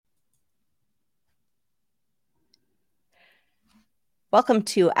Welcome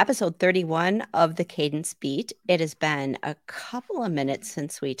to episode 31 of the Cadence Beat. It has been a couple of minutes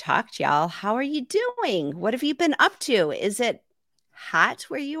since we talked, y'all. How are you doing? What have you been up to? Is it hot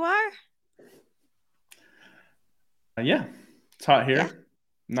where you are? Yeah, it's hot Yeah. here.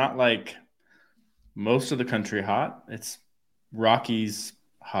 Not like most of the country hot. It's Rockies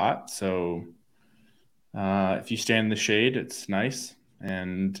hot. So if you stand in the shade, it's nice.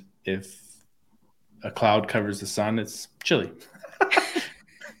 And if a cloud covers the sun, it's chilly.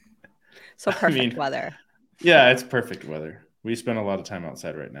 So I perfect mean, weather. yeah, it's perfect weather. We spend a lot of time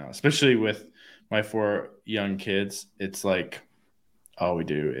outside right now, especially with my four young kids. It's like all we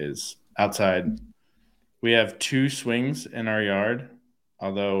do is outside. We have two swings in our yard,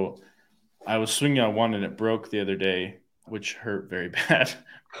 although I was swinging on one and it broke the other day, which hurt very bad.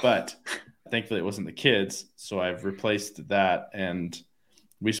 But thankfully, it wasn't the kids. So I've replaced that. And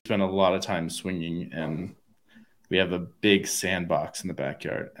we spend a lot of time swinging. And we have a big sandbox in the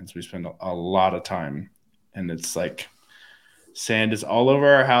backyard. And so we spend a lot of time. And it's like sand is all over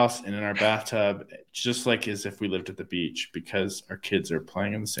our house and in our bathtub, just like as if we lived at the beach because our kids are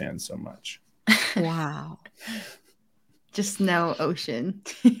playing in the sand so much. Wow. Just no ocean.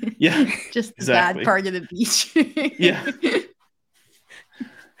 Yeah, Just the exactly. bad part of the beach. Yeah.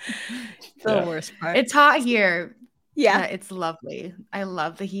 The worst part. It's hot here. Yeah. It's lovely. I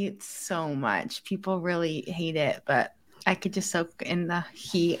love the heat so much. People really hate it, but I could just soak in the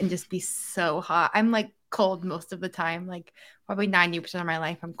heat and just be so hot. I'm like cold most of the time. Like probably 90% of my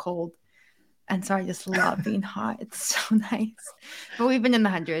life I'm cold. And so I just love being hot. It's so nice. But we've been in the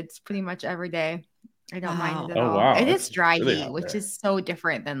hundreds pretty much every day. I don't mind it at all. Wow. It is dry really heat, which is so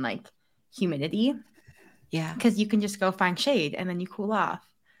different than like humidity. Yeah. Because you can just go find shade and then you cool off.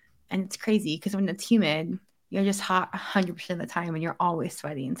 And it's crazy because when it's humid, you're just hot 100% of the time and you're always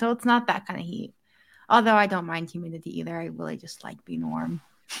sweating. So it's not that kind of heat. Although I don't mind humidity either. I really just like being warm.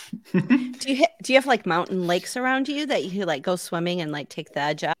 Do you have like mountain lakes around you that you like go swimming and like take the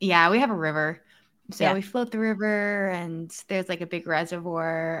edge off? Yeah, we have a river. So Yeah. we float the river and there's like a big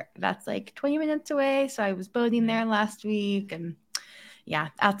reservoir that's like 20 minutes away. So I was boating there last week and yeah,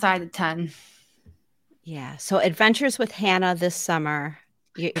 outside a ton. Yeah. So adventures with Hannah this summer.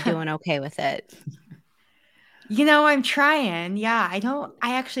 You're doing okay with it? You know, I'm trying. Yeah,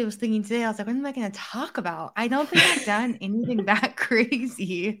 I actually was thinking today, I was like, what am I going to talk about? I don't think I've done anything that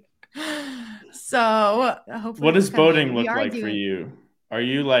crazy. So hopefully. What does boating look like for you? Are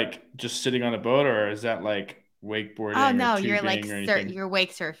you like just sitting on a boat or is that like wakeboarding? Oh, no, or you're like, or you're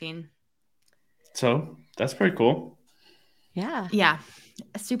wake surfing. So that's pretty cool. Yeah. Yeah.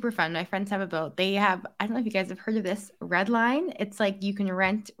 Super fun. My friends have a boat. They have, I don't know if you guys have heard of this, Red Line. It's like you can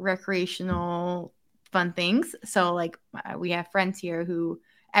rent recreational fun things. So like we have friends here who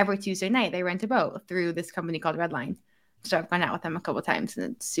every Tuesday night they rent a boat through this company called Red Line. So I've gone out with them a couple times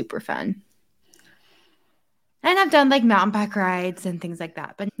and it's super fun. And I've done like mountain bike rides and things like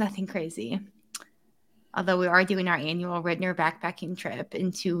that, but nothing crazy. Although we are doing our annual Ridner backpacking trip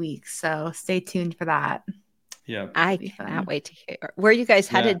in 2 weeks. So stay tuned for that. Yeah. I cannot wait to hear. Where are you guys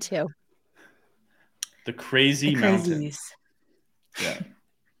headed to? The Crazy Mountain. Yeah.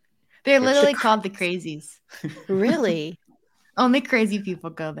 They're literally called the Crazies. Really? Only crazy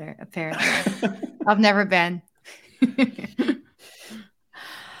people go there, apparently. I've never been.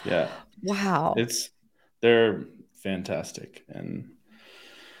 Yeah. Wow. They're fantastic and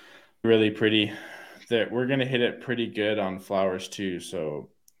really pretty. We're going to hit it pretty good on flowers too. So,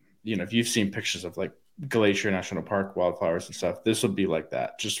 you know, if you've seen pictures of like Glacier National Park wildflowers and stuff, this will be like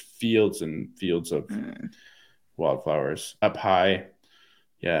that. Just fields and fields of wildflowers up high.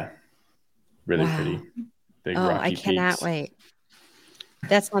 Yeah. Really pretty. Big rocky I cannot peaks. wait.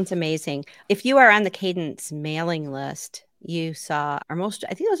 That sounds amazing. If you are on the Cadence mailing list, you saw I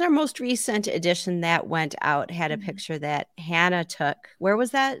think it was our most recent edition that went out, had a picture that Hannah took. Where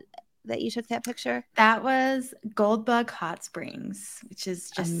was that you took that picture? That was Goldbug Hot Springs, which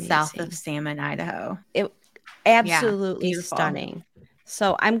is just south of Salmon, Idaho. It absolutely stunning.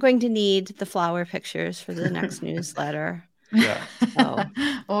 So I'm going to need the flower pictures for the next newsletter. Yeah.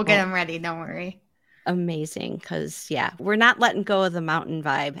 We'll get them ready. Don't worry. Amazing. Because, yeah, we're not letting go of the mountain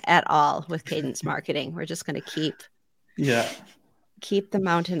vibe at all with Cadence marketing. We're just going to keep the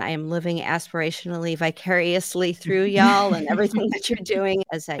mountain. I am living aspirationally, vicariously through y'all and everything that you're doing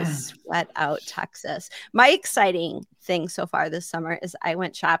as I sweat out Texas. My exciting thing so far this summer is I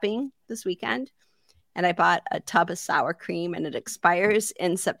went shopping this weekend. And I bought a tub of sour cream and it expires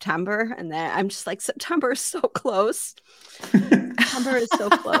in September. And then I'm just like, September is so close. September is so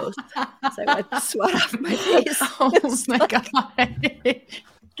close. So I wiped sweat off my face. Oh my God.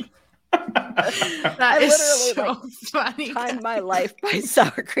 That is literally so funny. timed my life by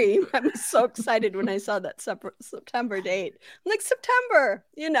sour cream. I'm so excited when I saw that September date. I'm like, September,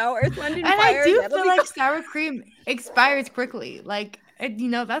 Earth, Wind, and Fire. I do feel like sour cream expires quickly. Like,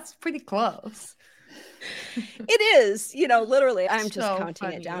 that's pretty close. It is, literally, I'm just So counting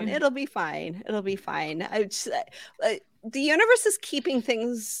funny. it down. It'll be fine. The universe is keeping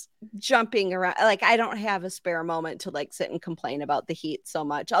things jumping around. Like, I don't have a spare moment to sit and complain about the heat so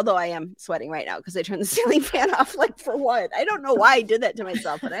much. Although I am sweating right now because I turned the ceiling fan off. For what? I don't know why I did that to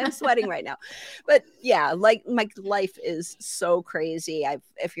myself, but I am sweating right now. But yeah, my life is so crazy.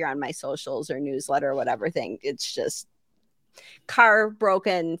 If you're on my socials or newsletter or whatever thing, it's just car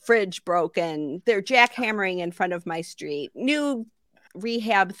broken, fridge broken. They're jackhammering in front of my street. New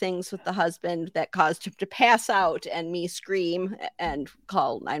rehab things with the husband that caused him to pass out and me scream and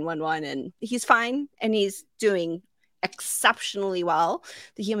call 911, and he's fine and he's doing exceptionally well.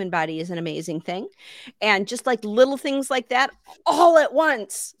 The human body is an amazing thing, and just little things like that all at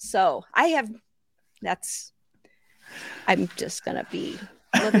once. So I'm just gonna be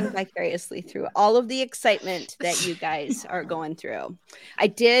living vicariously through all of the excitement that you guys are going through.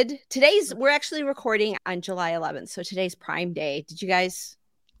 We're actually recording on July 11th. So today's Prime Day. Did you guys,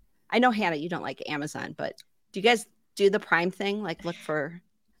 I know Hannah, you don't like Amazon, but do you guys do the Prime thing? Look for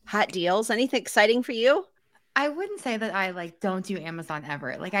hot deals? Anything exciting for you? I wouldn't say that I don't do Amazon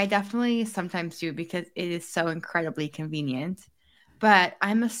ever. I definitely sometimes do because it is so incredibly convenient. But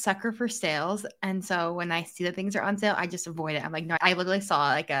I'm a sucker for sales. And so when I see that things are on sale, I just avoid it. I'm like, no, I literally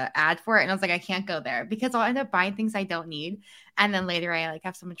saw a ad for it. And I was like, I can't go there because I'll end up buying things I don't need. And then later I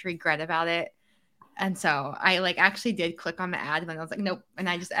have so much regret about it. And so I actually did click on the ad and I was like, nope. And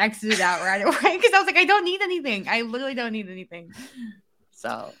I just exited out right away because I was like, I don't need anything. I literally don't need anything.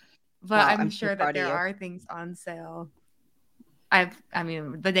 So, but I'm sure that there are things on sale.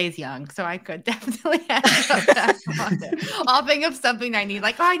 The day's young, so I could definitely end up that on it. I'll think of something I need,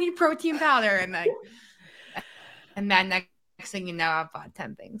 I need protein powder, and then next thing you know, I've bought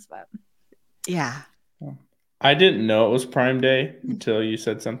 10 things. But yeah, I didn't know it was Prime Day until you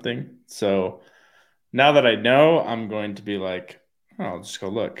said something. So now that I know, I'm going to be like, oh, I'll just go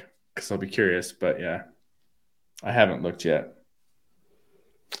look because I'll be curious. But yeah, I haven't looked yet.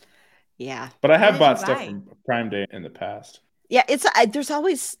 Yeah, but I have bought stuff from Prime Day in the past. Yeah, there's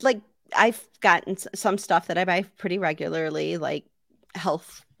always I've gotten some stuff that I buy pretty regularly,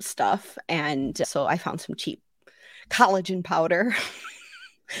 health stuff, and so I found some cheap collagen powder.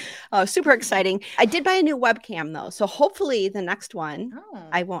 Super exciting. I did buy a new webcam though, so hopefully the next one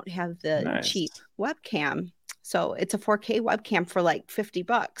I won't have the cheap webcam. So it's a 4K webcam for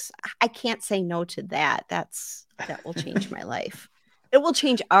 $50. I can't say no to that. That will change my life. It will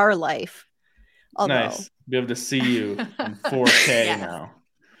change our life. Although, nice. Be able to see you in 4K now.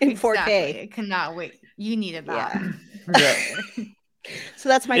 In 4K. I cannot wait. You needed that. Yeah. So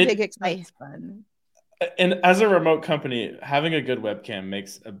that's my big excitement. And as a remote company, having a good webcam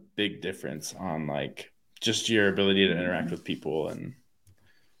makes a big difference on just your ability to interact with people. And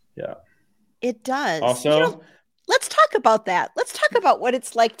yeah. It does. Also, let's talk about that. Let's talk about what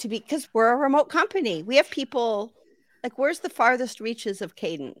it's like to be, because we're a remote company. We have people where's the farthest reaches of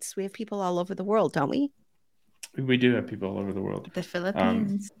Kadence? We have people all over the world, don't we? We do have people all over the world. The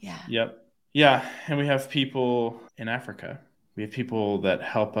Philippines. Yeah. Yep. Yeah. And we have people in Africa. We have people that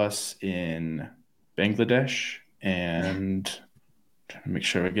help us in Bangladesh and trying to make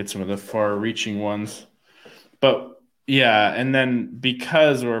sure I get some of the far reaching ones. But yeah. And then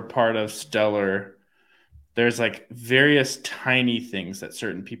because we're part of Stellar, there's various tiny things that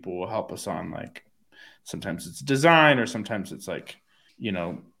certain people will help us on. Sometimes it's design, or sometimes it's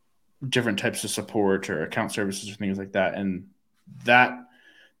different types of support or account services or things like that. And that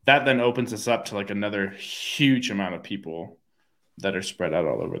then opens us up to another huge amount of people that are spread out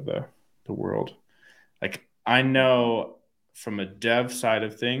all over the world. I know from a dev side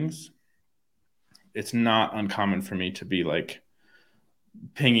of things, it's not uncommon for me to be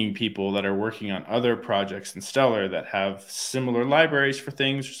pinging people that are working on other projects in Stellar that have similar libraries for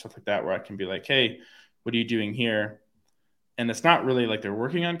things or stuff like that, where I can be like, hey, what are you doing here? And it's not really they're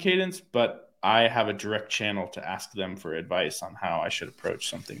working on Kadence, but I have a direct channel to ask them for advice on how I should approach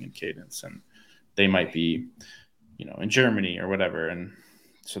something in Kadence. And they might be, in Germany or whatever. And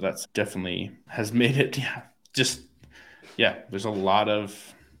so that's definitely has made it, there's a lot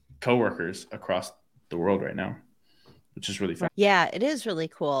of coworkers across the world right now, which is really fun. Yeah, it is really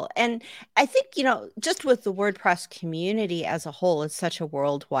cool. And I think, just with the WordPress community as a whole, it's such a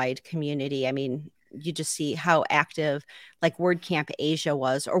worldwide community. I mean, you just see how active WordCamp Asia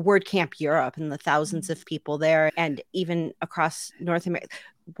was, or WordCamp Europe, and the thousands of people there, and even across North America.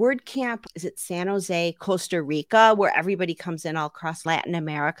 WordCamp, is it San Jose, Costa Rica, where everybody comes in all across Latin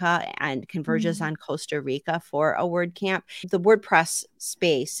America and converges on Costa Rica for a WordCamp. The WordPress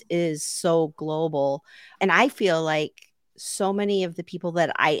space is so global. And I feel like so many of the people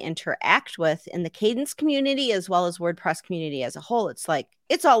that I interact with in the Kadence community, as well as WordPress community as a whole, it's like,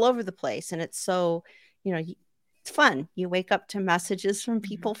 it's all over the place. And it's so, it's fun. You wake up to messages from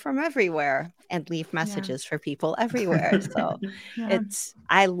people from everywhere and leave messages for people everywhere. So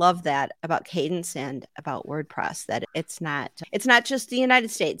I love that about Kadence and about WordPress, that it's not just the United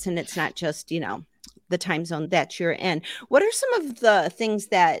States, and it's not just, the time zone that you're in. What are some of the things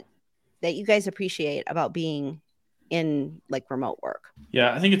that you guys appreciate about being in like remote work?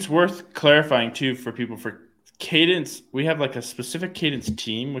 Yeah, I think it's worth clarifying too for people. For Kadence, we have like a specific Kadence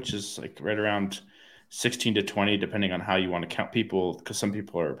team, which is like right around 16 to 20, depending on how you want to count people, because some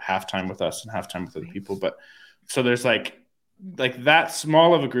people are half-time with us and half-time with other people. But so there's like that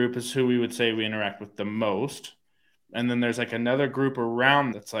small of a group is who we would say we interact with the most. And then there's like another group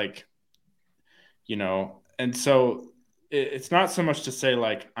around that's like, and so it's not so much to say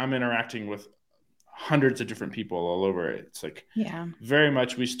like I'm interacting with hundreds of different people all over. It's like, very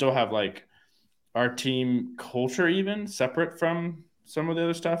much, we still have like our team culture even separate from some of the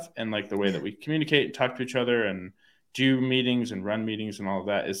other stuff, and like the way that we communicate and talk to each other and do meetings and run meetings and all of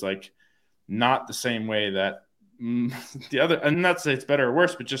that is like not the same way that the other, and not to say it's better or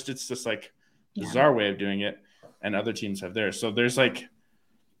worse, but just it's just like this is our way of doing it, and other teams have theirs. So there's like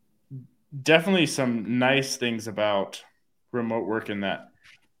definitely some nice things about remote work in that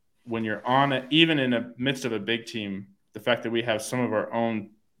when you're on it, even in the midst of a big team, the fact that we have some of our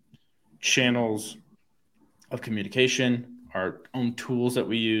own channels of communication, our own tools that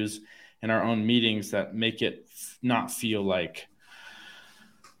we use, and our own meetings that make it not feel like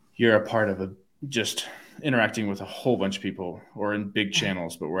you're a part of just interacting with a whole bunch of people or in big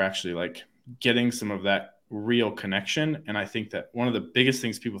channels, but we're actually like getting some of that real connection. And I think that one of the biggest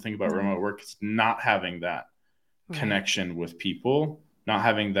things people think about remote work is not having that connection with people, not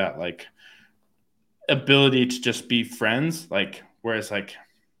having that like ability to just be friends. Like, whereas like,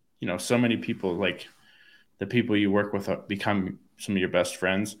 so many people, like the people you work with become some of your best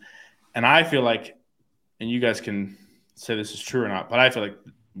friends. And I feel like, and you guys can say this is true or not, but I feel like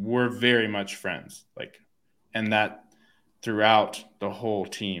we're very much friends. Like, and that throughout the whole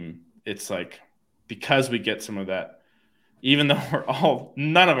team, it's like, because we get some of that, even though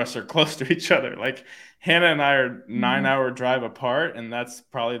none of us are close to each other. Like Hannah and I are 9-hour drive apart, and that's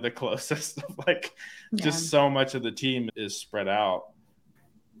probably the closest of like, just so much of the team is spread out.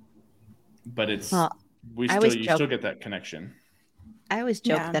 But it's, you still get that connection. I always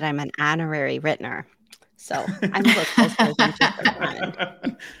joke that I'm an honorary Rittner. So I'm a little closer than just a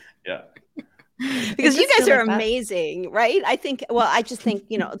friend. Yeah. Because you guys are amazing, right? I just think,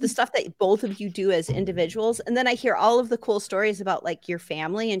 the stuff that both of you do as individuals. And then I hear all of the cool stories about like your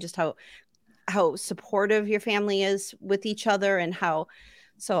family and just how supportive your family is with each other, and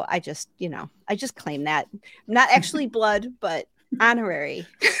so I just claim that. Not actually blood, but honorary.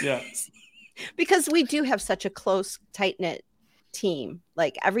 Yeah. Because we do have such a close, tight-knit team.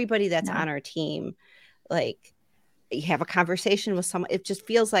 Like everybody that's on our team, like you have a conversation with someone, it just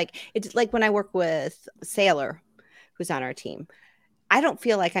feels like it's like when I work with Sailor, who's on our team. I don't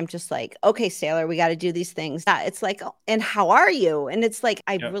feel like I'm just like, okay, Sailor, we got to do these things. It's like, oh, and how are you? And it's like,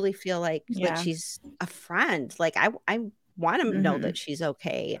 I really feel like she's a friend. Like I want to know that she's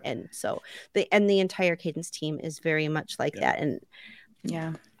okay. And so the entire Kadence team is very much like that. And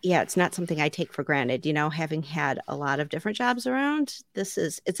it's not something I take for granted, having had a lot of different jobs around.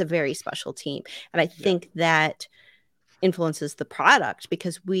 It's a very special team. And I think that influences the product,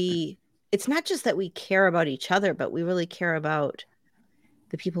 because it's not just that we care about each other, but we really care about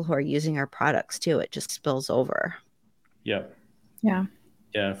the people who are using our products too. It just spills over. Yep. Yeah.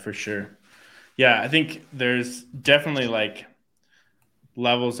 Yeah, for sure. Yeah, I think there's definitely like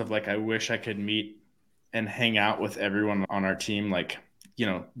levels of like, I wish I could meet and hang out with everyone on our team. Like,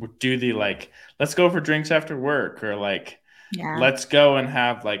 do the like, let's go for drinks after work, or like, let's go and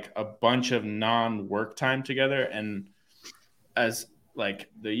have like a bunch of non-work time together. And as like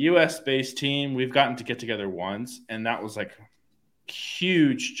the US based team, we've gotten to get together once, and that was like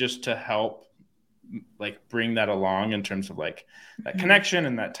huge, just to help like bring that along in terms of like that connection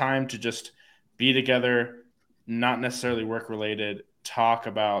and that time to just be together, not necessarily work related, talk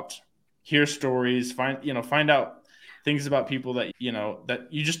about, hear stories, find out things about people that that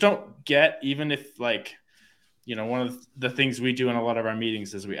you just don't get, even if like one of the things we do in a lot of our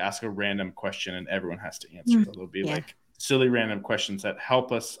meetings is we ask a random question and everyone has to answer. There'll be like silly random questions that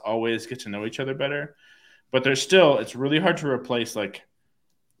help us always get to know each other better. But it's really hard to replace like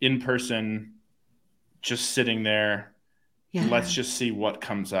in person, just sitting there. Yeah. Let's just see what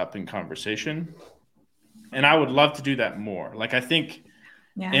comes up in conversation. And I would love to do that more. Like, I think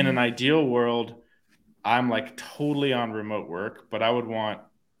in an ideal world, I'm like totally on remote work, but I would want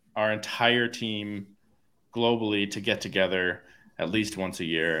our entire team globally to get together at least once a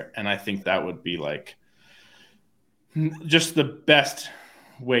year. And I think that would be like just the best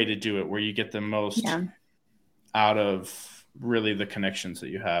way to do it, where you get the most out of really the connections that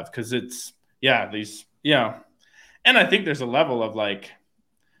you have. Cause it's, and I think there's a level of like,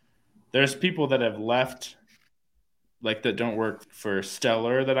 there's people that have left, like that don't work for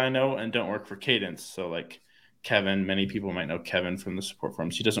Stellar that I know and don't work for Kadence. So like Kevin, many people might know Kevin from the support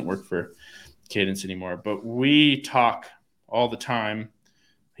forums. He doesn't work for Kadence anymore, but we talk all the time.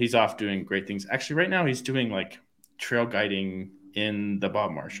 He's off doing great things. Actually, right now he's doing like trail guiding in the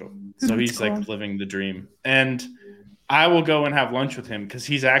Bob Marshall. So he's cool. Like living the dream. And I will go and have lunch with him because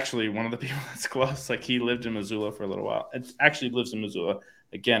he's actually one of the people that's close. Like he lived in Missoula for a little while. It actually lives in Missoula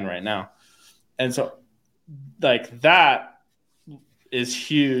again right now. And so like that is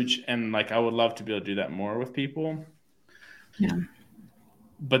huge. And like I would love to be able to do that more with people. Yeah.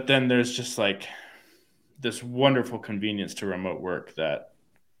 But then there's just like this wonderful convenience to remote work that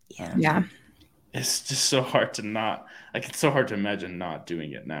it's just so hard to not, like it's so hard to imagine not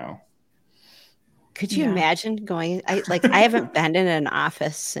doing it now. Could you imagine going? I haven't been in an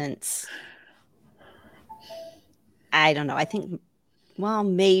office since, I don't know. I think, well,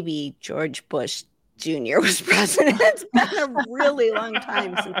 maybe George Bush Jr. was president. It's been a really long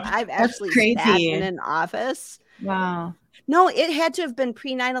time since I've actually sat in an office. Wow. No, it had to have been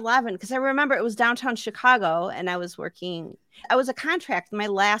pre 9/11 because I remember it was downtown Chicago and I was working. I was a contract. My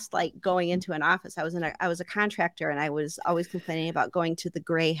last like going into an office, I was a contractor and I was always complaining about going to the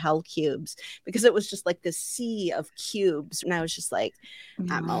gray hell cubes because it was just like this sea of cubes. And I was just like,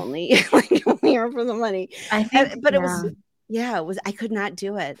 I'm only like here for the money. But it was, I could not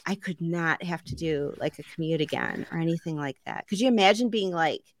do it. I could not have to do like a commute again or anything like that. Could you imagine being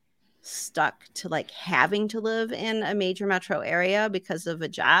like stuck to like having to live in a major metro area because of a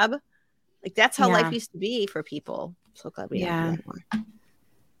job? Like that's how life used to be for people. So glad we don't do that anymore.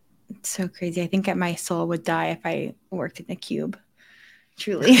 It's so crazy. I think my soul would die if I worked in a cube.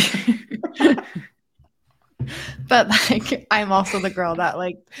 Truly. But like I'm also the girl that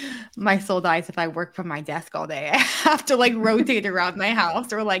like my soul dies if I work from my desk all day. I have to like rotate around my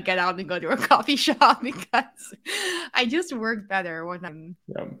house or like get out and go to a coffee shop because I just work better when I'm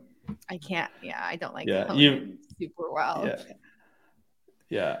I can't. I don't like you super well.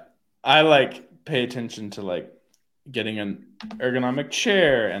 I like pay attention to like getting an ergonomic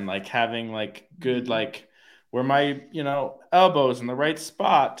chair and like having like good like where my elbows in the right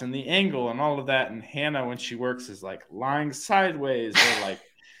spot and the angle and all of that. And Hannah, when she works, is like lying sideways or like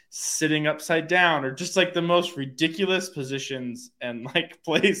sitting upside down or just like the most ridiculous positions and like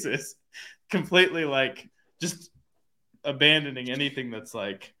places, completely like just abandoning anything that's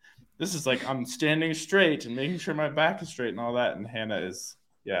like, this is like I'm standing straight and making sure my back is straight and all that. And Hannah is,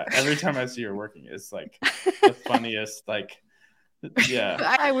 every time I see her working, it's like the funniest, like,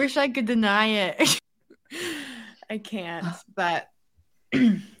 I wish I could deny it. I can't, but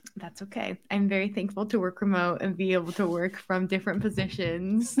that's okay. I'm very thankful to work remote and be able to work from different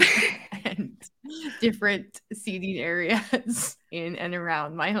positions and different seating areas in and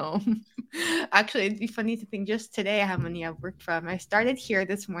around my home. Actually, it'd be funny to think just today how many I've worked from. I started here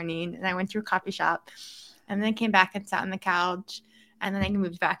this morning and I went to a coffee shop and then came back and sat on the couch and then I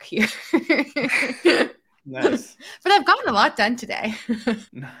moved back here. Nice. But I've gotten a lot done today.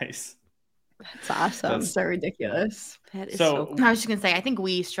 Nice. That's awesome. That's so ridiculous. That is so cool. I was just going to say, I think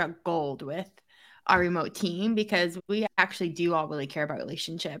we struck gold with our remote team because we actually do all really care about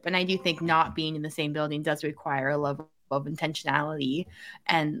relationship. And I do think not being in the same building does require a level of intentionality.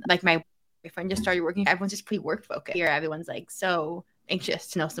 And like my boyfriend just started working, everyone's just pretty work focused here. Everyone's like so anxious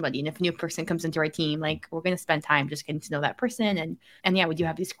to know somebody. And if a new person comes into our team, like we're going to spend time just getting to know that person. And we do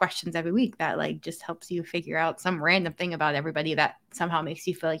have these questions every week that like just helps you figure out some random thing about everybody that somehow makes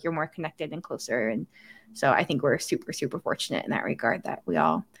you feel like you're more connected and closer. And so I think we're super, super fortunate in that regard that we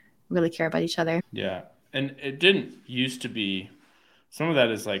all really care about each other. Yeah. And it didn't used to be, some of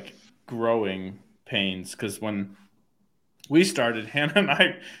that is like growing pains because when we started, Hannah and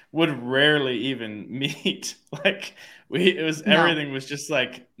I would rarely even meet. Like everything was just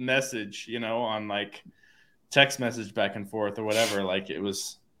like message, on like text message back and forth or whatever. Like it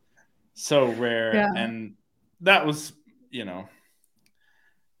was so rare. Yeah. And that was,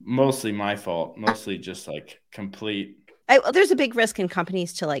 mostly my fault, mostly just like complete. There's a big risk in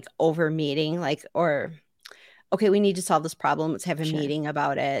companies to like over meeting, like, or okay, we need to solve this problem. Let's have a Sure. meeting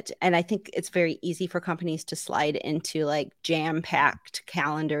about it. And I think it's very easy for companies to slide into like jam-packed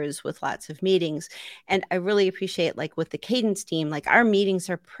calendars with lots of meetings. And I really appreciate, like with the Kadence team, like our meetings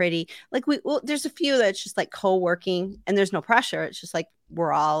are pretty, like there's a few that's just like co-working and there's no pressure. It's just like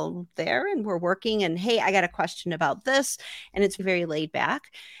we're all there and we're working and, hey, I got a question about this. And it's very laid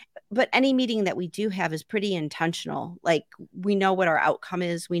back. But any meeting that we do have is pretty intentional. Like we know what our outcome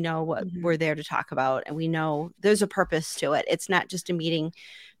is. We know what we're there to talk about. And we know there's a purpose to it. It's not just a meeting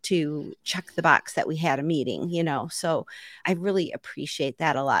to check the box that we had a meeting, you know? So I really appreciate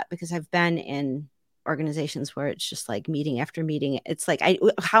that a lot because I've been in organizations where it's just like meeting after meeting. It's like,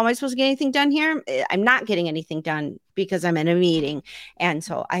 how am I supposed to get anything done here? I'm not getting anything done because I'm in a meeting. And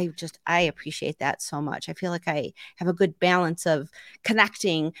so I appreciate that so much. I feel like I have a good balance of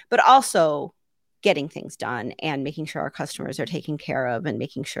connecting, but also getting things done and making sure our customers are taken care of and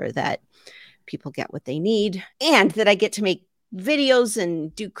making sure that people get what they need and that I get to make videos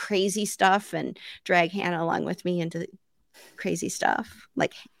and do crazy stuff and drag Hannah along with me into crazy stuff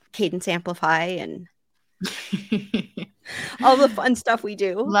like Kadence Amplify and all the fun stuff we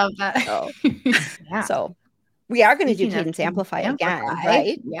do. Love that. So, yeah. So we are going to do Kadence Amplify again,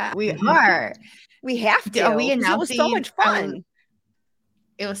 right? Yeah, we are. We have to. Are we announcing? It was so much fun.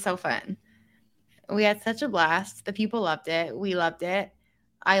 It was so fun. We had such a blast. The people loved it. We loved it.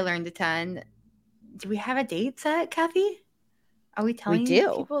 I learned a ton. Do we have a date set, Kathy? Are we telling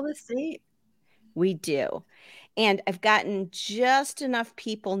people this date? We do. And I've gotten just enough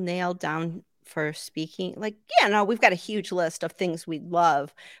people nailed down for speaking. Like, yeah, no, we've got a huge list of things we'd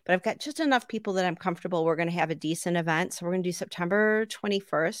love, but I've got just enough people that I'm comfortable we're going to have a decent event. So we're going to do September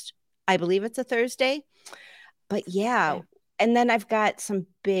 21st. I believe it's a Thursday. But yeah, okay. And then I've got some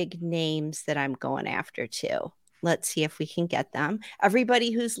big names that I'm going after too. Let's see if we can get them. Everybody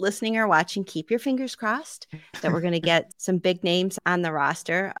who's listening or watching, keep your fingers crossed that we're going to get some big names on the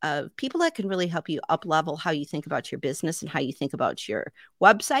roster of people that can really help you up-level how you think about your business and how you think about your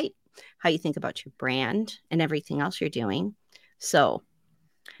website, how you think about your brand and everything else you're doing. So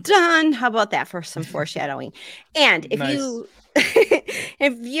done. How about that for some foreshadowing? And if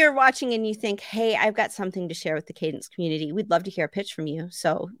if you're watching and you think, hey, I've got something to share with the Kadence community, we'd love to hear a pitch from you.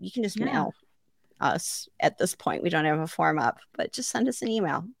 So you can just mail us at this point. We don't have a form up, but just send us an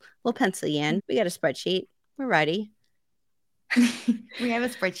email. We'll pencil you in. We got a spreadsheet. We're ready. We have a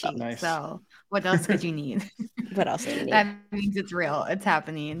spreadsheet. Nice. So what else could you need? What else do you need? That means it's real. It's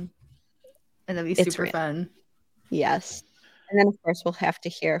happening. And it'll be super fun. Yes. And then, of course, we'll have to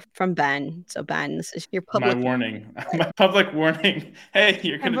hear from Ben. So, Ben, this is your public warning. My public warning. Hey,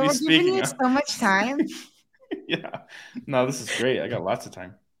 you're going to be speaking. We're giving you so much time. Yeah. No, this is great. I got lots of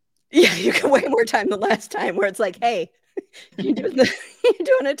time. Yeah, you can way more time than last time where it's like, hey, you're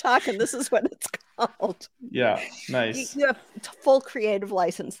doing a talk and this is what it's called. Yeah, nice. You have full creative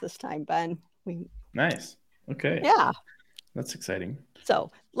license this time, Ben. Nice. Okay. Yeah. That's exciting.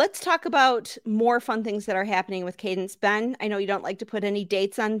 So let's talk about more fun things that are happening with Kadence. Ben, I know you don't like to put any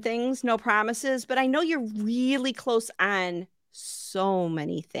dates on things, no promises, but I know you're really close on so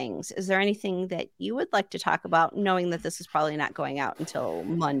many things. Is there anything that you would like to talk about, knowing that this is probably not going out until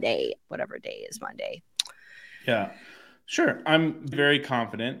Monday, whatever day is Monday? Yeah, sure. I'm very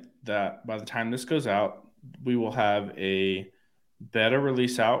confident that by the time this goes out, we will have a beta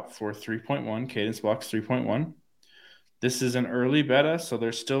release out for 3.1, Kadence Blocks 3.1. This is an early beta, so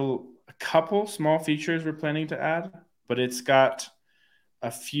there's still a couple small features we're planning to add, but it's got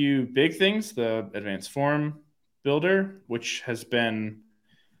a few big things. The advanced form builder, which has been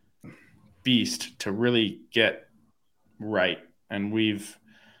beast to really get right. And we've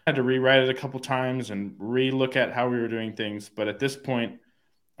had to rewrite it a couple times and relook at how we were doing things. But at this point,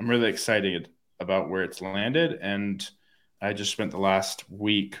 I'm really excited about where it's landed. And I just spent the last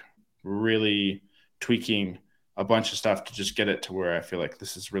week really tweaking a bunch of stuff to just get it to where I feel like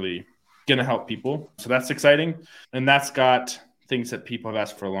this is really going to help people. So that's exciting. And that's got things that people have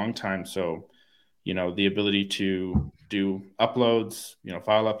asked for a long time. So, the ability to do uploads,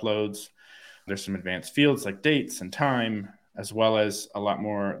 file uploads. There's some advanced fields like dates and time, as well as a lot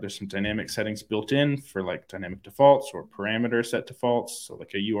more. There's some dynamic settings built in for like dynamic defaults or parameter set defaults. So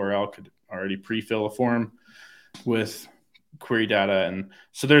like a URL could already pre-fill a form with query data. And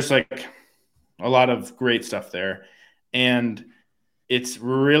so there's like a lot of great stuff there. And it's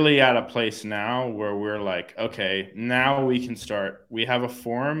really at a place now where we're like, okay, now we can start. We have a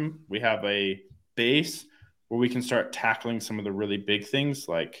form, we have a base where we can start tackling some of the really big things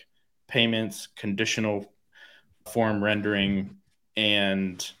like payments, conditional form rendering,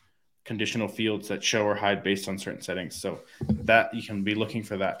 and conditional fields that show or hide based on certain settings. So that you can be looking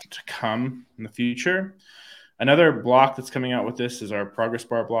for that to come in the future. Another block that's coming out with this is our progress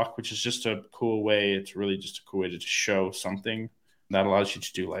bar block, which is just a cool way. It's really just a cool way to show something that allows you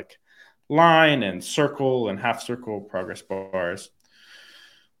to do like line and circle and half circle progress bars.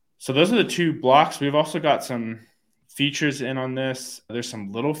 So those are the two blocks. We've also got some features in on this. There's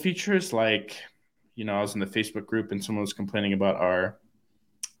some little features like, I was in the Facebook group and someone was complaining about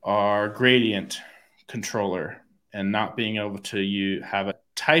our gradient controller and not being able to have a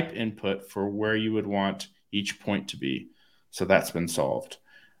type input for where you would want each point to be. So that's been solved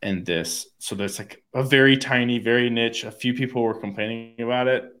in this. So there's like a very tiny, very niche. A few people were complaining about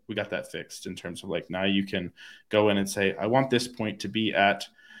it. We got that fixed in terms of like, now you can go in and say, I want this point to be at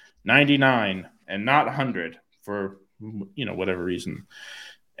 99 and not 100 for, whatever reason.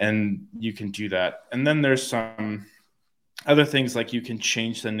 And you can do that. And then there's some other things like you can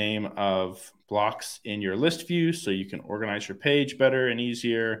change the name of blocks in your list view so you can organize your page better and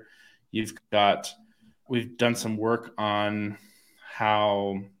easier. We've done some work on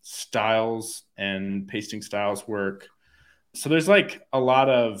how styles and pasting styles work. So there's like a lot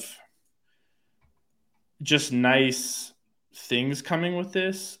of just nice things coming with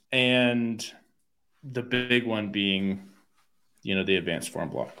this. And the big one being, the advanced form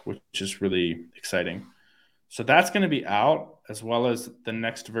block, which is really exciting. So that's going to be out, as well as the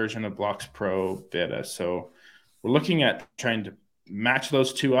next version of Blocks Pro beta. So we're looking at trying to match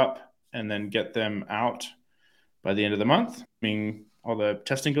those two up and then get them out by the end of the month. I mean, all the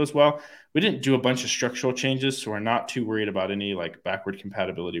testing goes well. We didn't do a bunch of structural changes, so we're not too worried about any like backward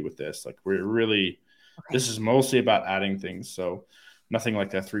compatibility with this. Like this is mostly about adding things. So nothing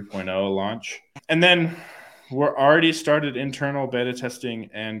like that 3.0 launch. And then we're already started internal beta testing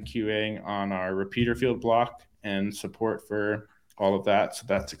and QAing on our repeater field block and support for all of that. So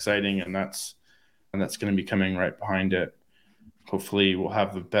that's exciting. And that's going to be coming right behind it. Hopefully we'll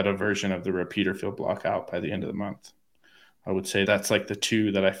have the beta version of the repeater field block out by the end of the month. I would say that's like the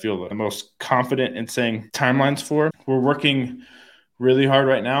two that I feel the most confident in saying timelines for. We're working really hard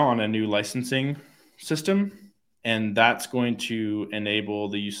right now on a new licensing system. And that's going to enable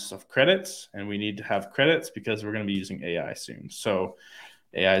the use of credits. And we need to have credits because we're going to be using AI soon. So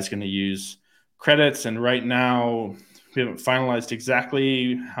AI is going to use credits. And right now, we haven't finalized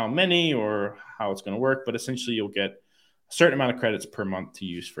exactly how many or how it's going to work. But essentially, you'll get a certain amount of credits per month to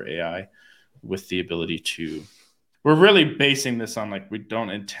use for AI with the ability to... We're really basing this on like, we don't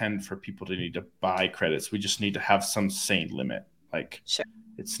intend for people to need to buy credits. We just need to have some sane limit. Like, sure.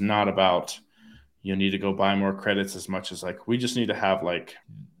 It's not about... you need to go buy more credits as much as like, we just need to have like,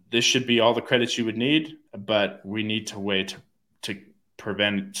 this should be all the credits you would need, but we need to wait to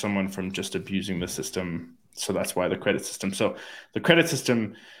prevent someone from just abusing the system. So that's why the credit system. So the credit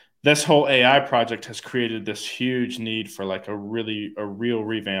system, this whole AI project has created this huge need for like a real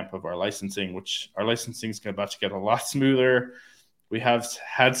revamp of our licensing, which our licensing is about to get a lot smoother. We have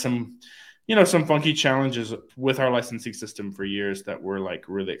had some funky challenges with our licensing system for years that we're like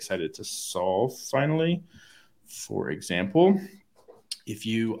really excited to solve finally. For example, if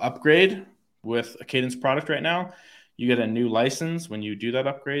you upgrade with a Kadence product right now, you get a new license when you do that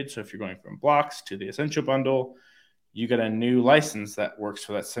upgrade. So if you're going from Blocks to the Essential Bundle, you get a new license that works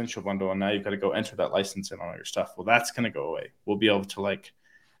for that Essential Bundle. And now you've got to go enter that license in all your stuff. Well, that's going to go away. We'll be able to like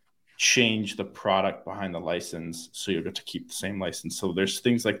change the product behind the license, so you'll get to keep the same license. So there's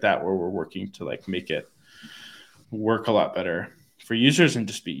things like that where we're working to like make it work a lot better for users and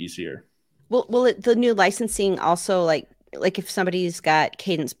just be easier. Will the new licensing also like if somebody's got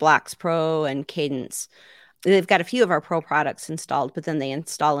Kadence Blocks Pro and Kadence, they've got a few of our Pro products installed, but then they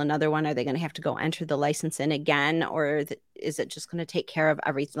install another one, are they going to have to go enter the license in again, or is it just going to take care of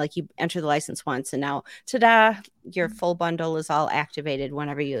everything? Like you enter the license once and now, ta-da, your full bundle is all activated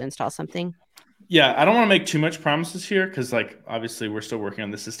whenever you install something? Yeah, I don't want to make too much promises here because like obviously we're still working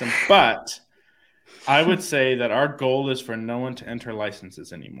on the system, but I would say that our goal is for no one to enter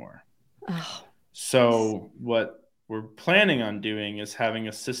licenses anymore. Oh. So what we're planning on doing is having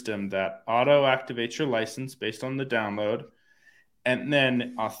a system that auto activates your license based on the download and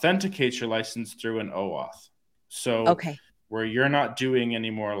then authenticates your license through an OAuth. So where you're not doing any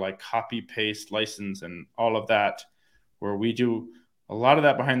more like copy paste license and all of that, where we do a lot of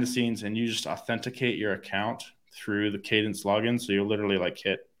that behind the scenes and you just authenticate your account through the Kadence login. So you literally like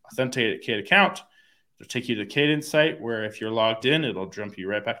hit authenticate account. It'll take you to the Kadence site where if you're logged in, it'll jump you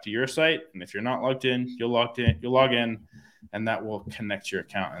right back to your site. And if you're not logged in, you'll log in and that will connect your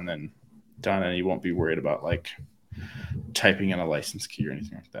account and then done. And you won't be worried about like typing in a license key or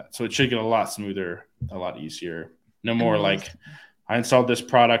anything like that. So it should get a lot smoother, a lot easier. No more like I installed this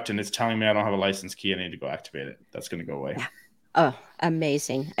product and it's telling me I don't have a license key. I need to go activate it. That's going to go away. Yeah. Oh,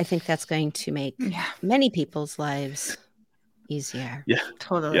 amazing. I think that's going to make many people's lives easier. Yeah.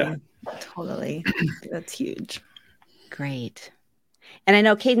 Totally. Yeah. Totally. That's huge. Great. And I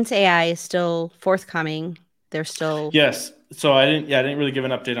know Kadence AI is still forthcoming. They're still. Yes. So I didn't really give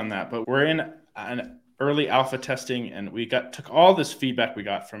an update on that, but we're in an early alpha testing, and we took all this feedback we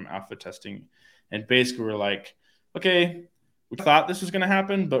got from alpha testing, and basically we're like, okay, we thought this was going to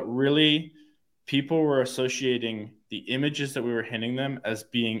happen, but really people were associating the images that we were handing them as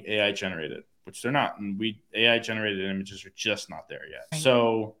being AI generated, which they're not. And AI generated images are just not there yet. Right.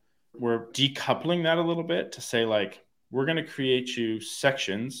 So we're decoupling that a little bit to say, like, we're going to create you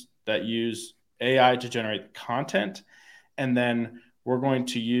sections that use AI to generate content. And then we're going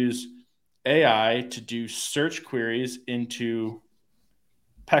to use AI to do search queries into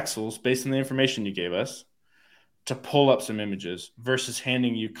pixels based on the information you gave us to pull up some images versus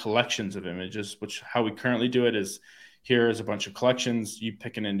handing you collections of images, which how we currently do it is here is a bunch of collections. You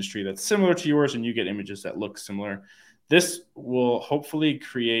pick an industry that's similar to yours and you get images that look similar. This will hopefully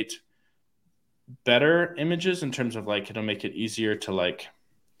create better images in terms of like, it'll make it easier to like,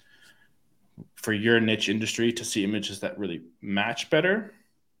 for your niche industry to see images that really match better.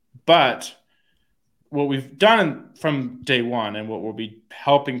 But what we've done from day one and what we'll be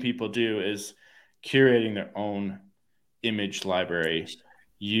helping people do is curating their own image library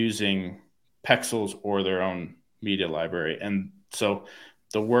using pixels or their own media library. And so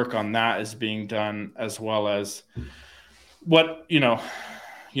the work on that is being done, as well as what,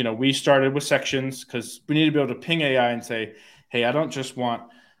 we started with sections because we need to be able to ping AI and say, hey, I don't just want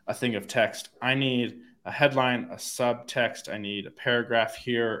a thing of text. I need a headline, a subtext. I need a paragraph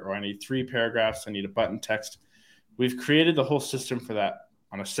here, or I need 3 paragraphs. I need a button text. We've created the whole system for that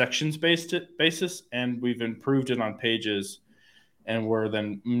on a sections-based basis, and we've improved it on pages. And we're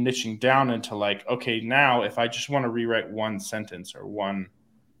then niching down into like, okay, now if I just want to rewrite one sentence or one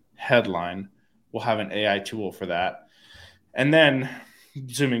headline, we'll have an AI tool for that. And then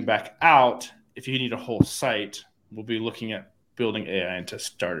zooming back out, if you need a whole site, we'll be looking at building AI into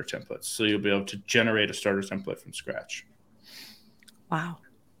starter templates. So you'll be able to generate a starter template from scratch. Wow.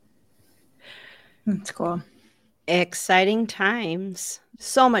 That's cool. Exciting times.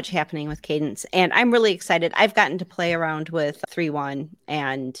 So much happening with Kadence. And I'm really excited. I've gotten to play around with 3.1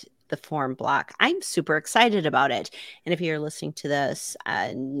 and the form block. I'm super excited about it. And if you're listening to this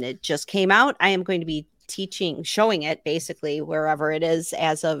and it just came out, I am going to be showing it basically wherever it is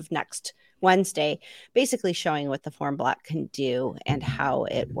as of next Wednesday, basically showing what the form block can do and how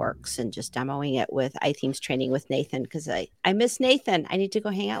it works, and just demoing it with iThemes training with Nathan, because I miss Nathan. I need to go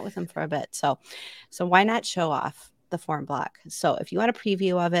hang out with him for a bit. So why not show off the form block? So if you want a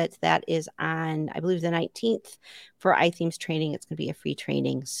preview of it, that is on, I believe, the 19th for iThemes training. It's going to be a free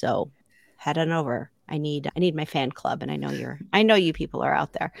training. So head on over. I need my fan club, and I know you people are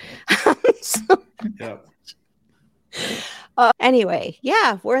out there. So, yeah. Anyway,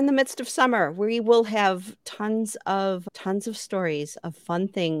 yeah, we're in the midst of summer. We will have tons of stories of fun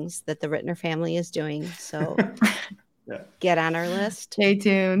things that the Rittner family is doing. So get on our list. Stay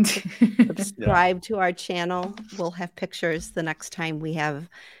tuned. Subscribe to our channel. We'll have pictures the next time we have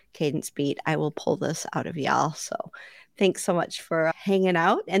Kadence Beat. I will pull this out of y'all. So thanks so much for hanging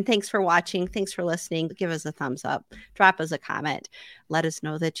out, and thanks for watching. Thanks for listening. Give us a thumbs up. Drop us a comment. Let us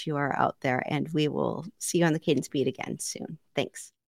know that you are out there, and we will see you on the Kadence Beat again soon. Thanks.